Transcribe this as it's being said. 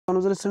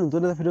অনুজনিছে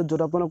নতুন এটা ভিডিঅ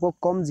যত আপোনালোকক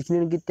কম যিখিনি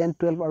নেকি 10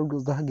 12 আৰু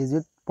 12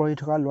 গ্ৰেজুৱেট পঢ়ি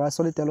থকা ল'ৰা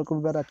ছোৱালী তেওঁলোকৰ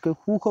বাবে আটাইতকৈ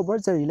সুখবৰ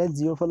যে ৰিলায়েন্স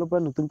জিঅ'ৰ ফালৰ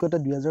পৰা নতুনকৈ এটা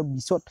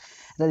 2020ত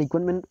এটা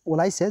ৰিক্ৰুটমেণ্ট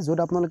ওলাইছে য'ত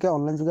আপোনালোকে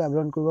অনলাইন যোগে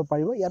আবেদন কৰিব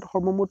পাৰিব ইয়াত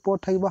সৰ্বমুঠ পদ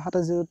থাকিব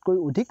 7000তকৈ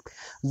অধিক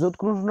য'ত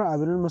কোনো ধৰণৰ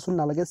আবেদন মচুন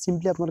নালাগে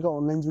সিম্পলি আপোনালোকে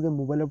অনলাইন যোগে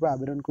মোবাইলৰ পৰা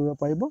আবেদন কৰিব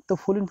পাৰিব তো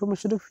ফুল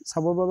ইনফৰমেশনটো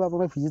চাবৰ বাবে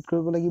আপোনালোকে ভিজিট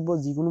কৰিব লাগিব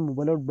যিকোনো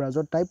মোবাইলৰ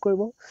ব্ৰাউজাৰ টাইপ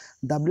কৰিব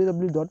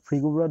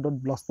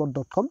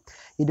www.bhrigubura.blogspot.com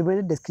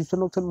ইডিমেণ্ট ডেসক্ৰিপচন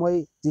বক্সত মই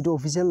যেটো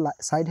অফিচিয়েল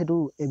সাইট হেতু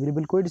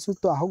এভেইলেবল কৰি দিছো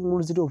তো আহক মোৰ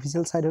যেটো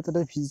অফিচিয়েল সাইট হয়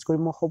তাতে ভিজিট কৰি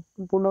মই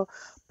সম্পূৰ্ণ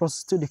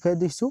প্ৰসেসটো দেখাই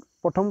দিছো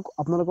প্ৰথম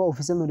আপোনালোকৰ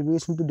অফিচিয়েল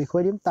নোটিফিকেশনটো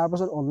দেখুৱাই দিম তাৰ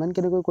পাছত অনলাইন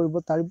কেনেকৈ কৰিব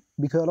তাৰ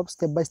বিষয়ে অলপ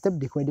স্টেপ বাই স্টেপ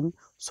দেখুৱাই দিম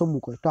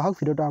চমুকৈ তো আহক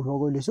ভিডিওটো আৰম্ভ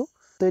কৰি লৈছো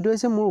তো এটো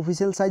হৈছে মোৰ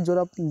অফিচিয়েল সাইট যত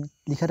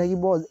লিখা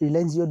থাকিব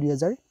ৰিলায়েন্স জিঅ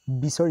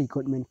 2020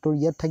 ৰিক্ৰুটমেণ্ট তো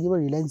ইয়াত থাকিব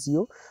ৰিলায়েন্স জিঅ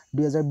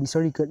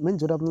 2020 ৰিক্ৰুটমেণ্ট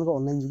যত আপোনালোকে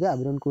অনলাইন যোগে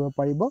আবেদন কৰিব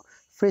পাৰিব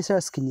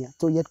ফ্ৰেছাৰ্ছ কিনিয়া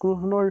তো ইয়াত কোনো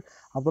ধৰণৰ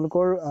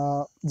আপোনালোকৰ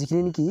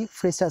যিখিনি নেকি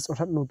ফ্ৰেছাৰ্ছ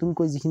অৰ্থাৎ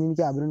নতুনকৈ যিখিনি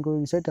নেকি আবেদন কৰিব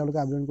বিচাৰে তেওঁলোকে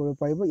আবেদন কৰিব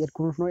পাৰিব ইয়াত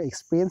কোনো ধৰণৰ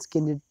এক্সপেৰিয়েন্স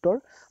কেণ্ডিডেটৰ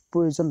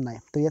প্ৰয়োজন নাই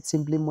তো ইয়াত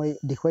সিম্পলি মই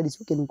দেখুৱাই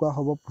দিছো কেনেকুৱা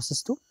হ'ব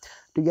প্ৰসেসটো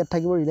তো ইয়াত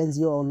থাকিব Reliance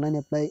Jio online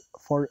apply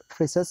for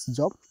freshers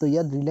job তো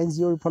ইয়াত ৰিলায়েন্স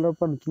জিঅ'ৰ ফালৰ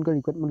পৰা নতুনকৈ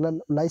ৰিক্ৰুটমেণ্ট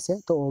ওলাইছে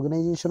তো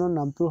অৰ্গেনাইজেশ্যনৰ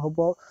নামটো হ'ব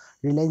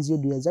ৰিলায়েন্স জিঅ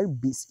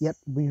 2020 ইয়াত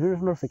বিভিন্ন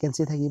ধৰণৰ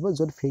ভেকেন্সি থাকিব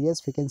য'ত ভেৰিয়াছ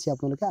ভেকেন্সি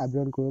আপোনালোকে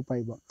আবেদন কৰিব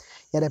পাৰিব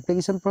ইয়াত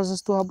এপ্লিকেশ্যন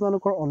প্ৰসেসটো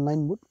আপোনালোকৰ অনলাইন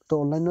মোড তো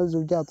অনলাইনৰ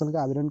জৰিয়তে আপোনালোকে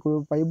আবেদন কৰিব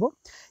পাৰিব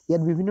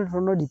ইয়াত বিভিন্ন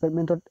ধৰণৰ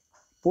ডিপাৰ্টমেণ্টত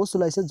পোষ্ট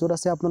ওলাইছে য'ত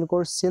আছে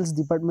আপোনালোকৰ sales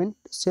department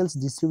sales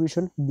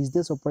ডিস্ট্ৰিবিউশন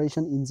business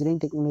operation engineering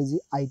technology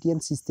IT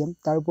and system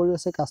তাৰ উপৰিও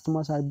আছে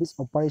customer service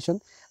operation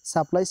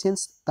supply chains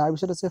তাৰ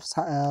পিছত আছে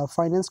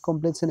ফাইনান্স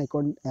কমপ্লেইন্স এণ্ড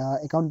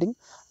একাউন্টিং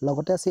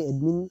লগতে আছে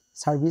admin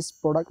service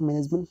product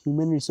management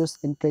human resource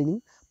and training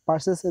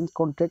পাৰ্চেস and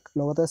contract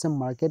লগতে আছে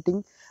মাৰ্কেটিং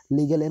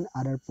লিগেল এণ্ড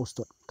আদাৰ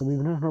পোষ্টত তো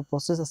বিভিন্ন ধৰণৰ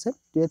প্ৰসেস আছে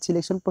তো ইয়াত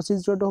সিলেকশন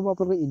প্ৰসিডিউৰটো হ'ব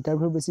আপোনালোকে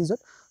ইন্টাৰভিউ বেচিছত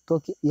তো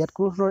ইয়াত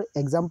কোনো ধৰণৰ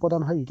এক্সাম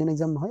প্ৰদান হয় ৰিটেন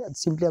এক্সাম নহয়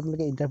সিম্পলি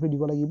আপোনালোকে ইন্টাৰভিউ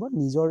দিব লাগিব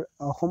নিজৰ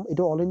অসম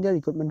এটো অল ইণ্ডিয়া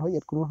ৰিক্ৰুটমেণ্ট হয়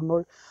ইয়াত কোনো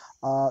ধৰণৰ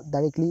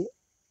ডাইৰেক্টলি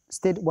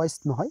ষ্টেট ওয়াইজ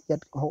নহয়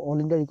ইয়াত অল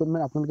ইণ্ডিয়া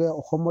ৰিক্ৰুটমেণ্ট আপোনালোকে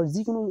অসমৰ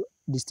যিকোনো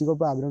ডিস্ট্ৰিক্টৰ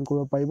পৰা আবেদন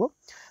কৰিব পাৰিব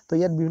তো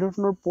ইয়াত বিভিন্ন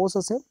ধৰণৰ পোষ্ট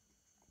আছে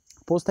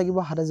পোষ্ট থাকিব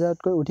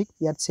 7000তকৈ অধিক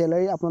ইয়াত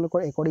স্যালাৰি আপোনালোকৰ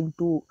একৰ্ডিং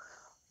টু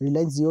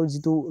ৰিলায়েন্স জিঅ'ৰ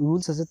যেটো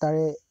ৰুলছ আছে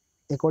তাৰে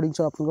একৰ্ডিং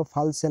টু আপোনালোকৰ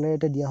ফাল স্যালাৰি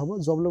এটা দিয়া হ'ব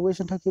জব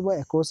লোকেশন থাকিব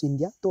এক্ৰছ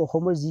ইণ্ডিয়া তো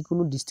অসমৰ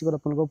যিকোনো ডিস্ট্ৰিক্টত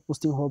আপোনালোকৰ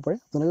পোষ্টিং হ'ব পাৰে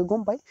আপোনালোকে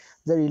গম পায়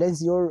যে ৰিলায়েন্স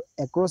জিঅ'ৰ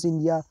এক্ৰছ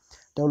ইণ্ডিয়া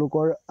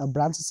তেওঁলোকৰ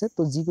ব্ৰাঞ্চ আছে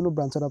তো যিকোনো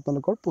ব্ৰাঞ্চত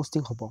আপোনালোকৰ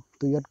পোষ্টিং হ'ব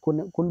তো ইয়াত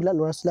কোনবিলাক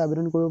ল'ৰা ছোৱালী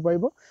আবেদন কৰিব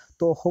পাৰিব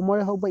তো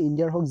অসমৰে হওক বা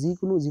ইণ্ডিয়াৰ হওক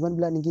যিকোনো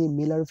যিমানবিলাক নেকি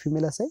মেল আৰু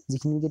ফিমেল আছে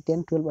যিখিনি নেকি 10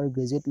 12 আৰু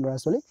গ্ৰেজুৱেট ল'ৰা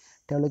ছোৱালী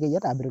তেওঁলোকে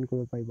ইয়াত আবেদন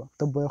কৰিব পাৰিব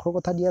তো বয়সৰ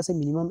কথা দিয়া আছে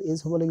মিনিমাম এজ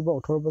হ'ব লাগিব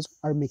 18 বছৰ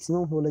আৰু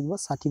মেক্সিমাম হ'ব লাগিব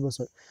 60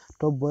 বছৰ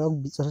তো বয়স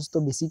যথেষ্ট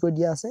বেছিকৈ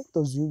দিয়া আছে তো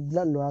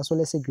যিবিলাক ল'ৰা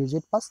ছোৱালী আছে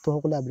গ্ৰেজুৱেট পাছ তো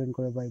সকলোৱে আবেদন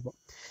কৰিব পাৰিব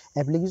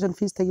এপ্লিকেশ্যন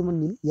ফিজ থাকিব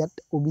নীল ইয়াত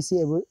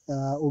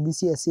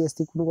ওবিসি এসসি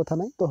এসটি কোনো কথা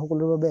নাই তো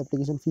সকলোৰ বাবে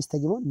এপ্লিকেশ্যন ফিজ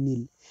থাকিব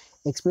নীল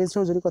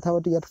এক্সপেৰিয়েন্সৰ যদি কথা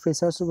পাতো ইয়াত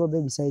ফ্ৰেছাৰ্ছৰ বাবে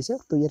বিচাৰিছে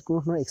তো ইয়াত কোনো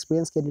ধৰণৰ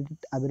এক্সপেৰিয়েন্স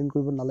কেণ্ডিডেট আবেদন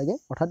কৰিব নালাগে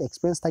অৰ্থাৎ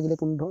এক্সপেৰিয়েন্স থাকিলে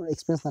কোনো ধৰণৰ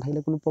এক্সপেৰিয়েন্স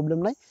নাথাকিলে কোনো প্ৰবলেম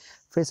নাই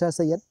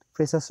ফ্ৰেছাৰ্ছে ইয়াত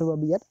ফ্ৰেছাৰ্ছৰ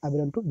বাবে ইয়াত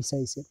আবেদনটো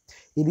বিচাৰিছে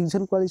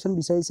এডুকেশ্যন কোৱালিফিকেশ্যন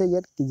বিচাৰিছে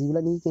ইয়াত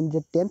যিবিলাক নেকি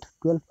candidate 10th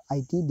 12th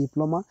IT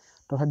diploma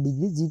তথা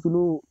ডিগ্ৰী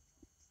যিকোনো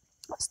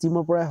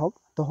ষ্ট্ৰীমৰ পৰাই হওক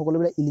তো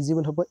সকলোবিলাক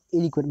এলিজিবল হ'ব এই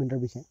ৰিক্ৰুটমেণ্টৰ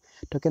বিষয়ে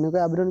তো কেনেকৈ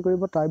আবেদন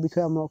কৰিব তাৰ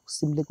বিষয়ে মই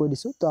সিম্পলি কৈ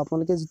দিছো তো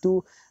আপোনালোকে যেটো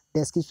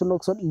ডেসক্ৰিপচন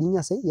বক্সত লিংক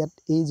আছে ইয়াত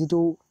এই যেটো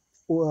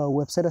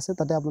ওয়েবসাইট আছে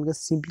তাতে আপোনালোকে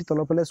সিম্পলি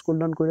তলৰ ফালে স্ক্ৰল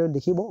ডাউন কৰিলে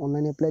দেখিব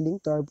অনলাইন এপ্লাই লিংক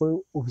তাৰ উপৰি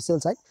অফিচিয়েল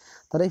সাইট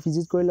তাতে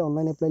ভিজিট কৰিলে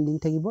অনলাইন এপ্লাই লিংক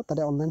থাকিব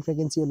তাতে অনলাইন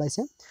ভেকেন্সি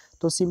ওলাইছে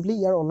তো সিম্পলি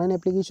ইয়াৰ অনলাইন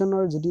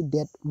এপ্লিকেশ্যনৰ যদি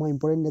ডেট মই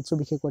ইম্পৰ্টেন্ট ডেটছৰ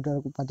বিষয়ে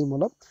পাতিম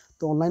অলপ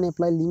তো অনলাইন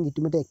এপ্লাই লিংক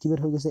ইতিমধ্যে এক্টিভেট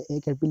হৈ গৈছে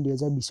 1 এপ্ৰিল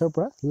 2020 ৰ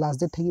পৰা লাষ্ট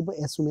ডেট থাকিব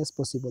এজ সুন এজ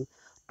পসিবল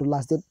তো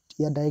লাষ্ট ডেট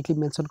ইয়াত ডাইৰেক্টলি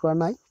মেনশন কৰা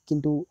নাই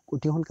কিন্তু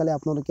অতি সোনকালে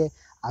আপোনালোকে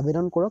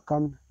আবেদন কৰক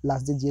কাৰণ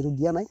লাষ্ট ডেট যেটো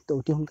দিয়া নাই তো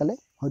অতি সোনকালে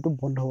হয়তো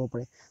বন্ধ হ'ব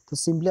পাৰে তো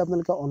সিম্পলি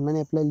আপোনালোকে অনলাইন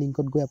এপ্লাই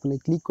লিংকত গৈ আপুনি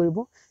ক্লিক কৰিব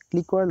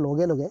ক্লিক কৰাৰ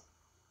লগে লগে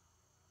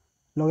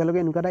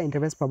এনেকুৱা এটা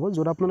ইন্টাৰফেস পাব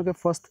য'ত আপোনালোকে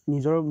ফাৰ্স্ট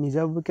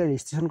নিজাববীয়াকৈ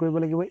ৰেজিষ্ট্ৰেচন কৰিব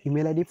লাগিব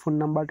ইমেইল আইডি ফোন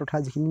নাম্বাৰ তথা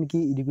যিখিনি নেকি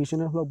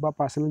এডুকেশ্যনৰ হওক বা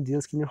পাৰ্সোনেল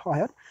ডিটেইলছখিনিৰ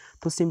সহায়ত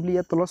তো সিম্পলি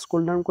ইয়াত তলত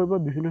স্ক্ৰল ডাউন কৰিব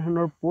বিভিন্ন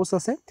ধৰণৰ পোষ্ট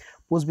আছে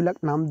পোষ্টবিলাক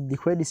নাম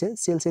দেখুৱাই দিছে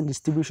সেলস এণ্ড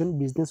ডিস্ট্ৰিবিউশন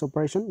বিজনেস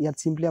অপাৰেশন ইয়াত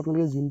সিম্পলি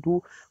আপোনালোকে যোনটো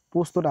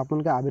পোষ্টত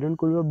আপোনালোকে আবেদন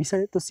কৰিব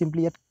বিচাৰে তো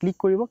সিম্পলি ইয়াত ক্লিক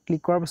কৰিব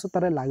ক্লিক কৰাৰ পাছত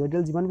তাৰে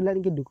লাগতিয়াল যিমানবিলাক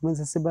নেকি ডকুমেণ্টছ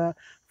আছে বা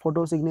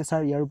ফটো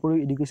সিগনেচাৰ ইয়াৰ উপৰিও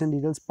এডুকেশ্যন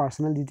ডিটেইলছ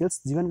পাৰ্সোনেল ডিটেইলছ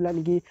যিমানবিলাক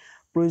নেকি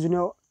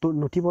প্ৰয়োজনীয়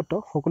নথিপত্ৰ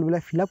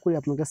সকলোবিলাক ফিল আপ কৰি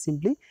আপোনালোকে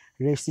সিম্পলি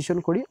ৰেজিষ্ট্ৰেচন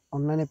কৰি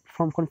অনলাইন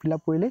ফৰ্মখন ফিল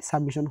আপ কৰিলে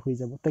সাবমিশন হৈ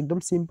যাব তো একদম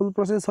সিম্পল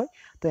প্ৰসেস হয়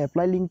তো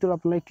এপ্লাই লিংকটো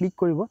আপোনালোকে ক্লিক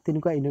কৰিব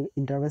তেনেকুৱা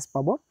ইন্টাৰফেস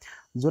পাব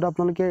য'ত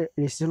আপোনালোকে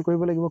ৰেজিষ্ট্ৰেচন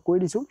কৰিব লাগিব কৈ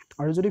দিছো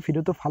আৰু যদি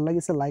ভিডিওটো ভাল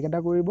লাগিছে লাইক এটা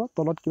কৰিব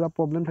তলত কিবা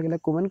প্ৰবলেম থাকিলে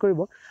কমেন্ট কৰিব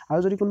আৰু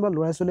যদি কোনোবা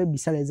ল'ৰা ছোৱালীয়ে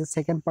বিচাৰে যে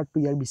সেকেন্ড পাৰ্টটো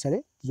ইয়াৰ বিচাৰে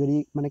যদি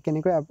মানে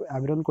কেনেকৈ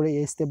আবেদন কৰে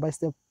এই স্টেপ বাই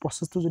স্টেপ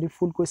প্ৰসেসটো যদি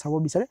ফুলকৈ চাব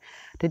বিচাৰে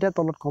তেতিয়া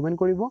তলত কমেন্ট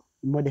কৰিব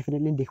মই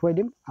ডেফিনেটলি দেখুৱাই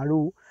দিম আৰু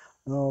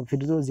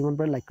ভিডিওটো যিমান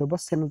পাৰে লাইক কৰিব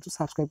চেনেলটো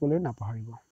সাবস্ক্ৰাইব কৰিবলৈ নাপাহৰিব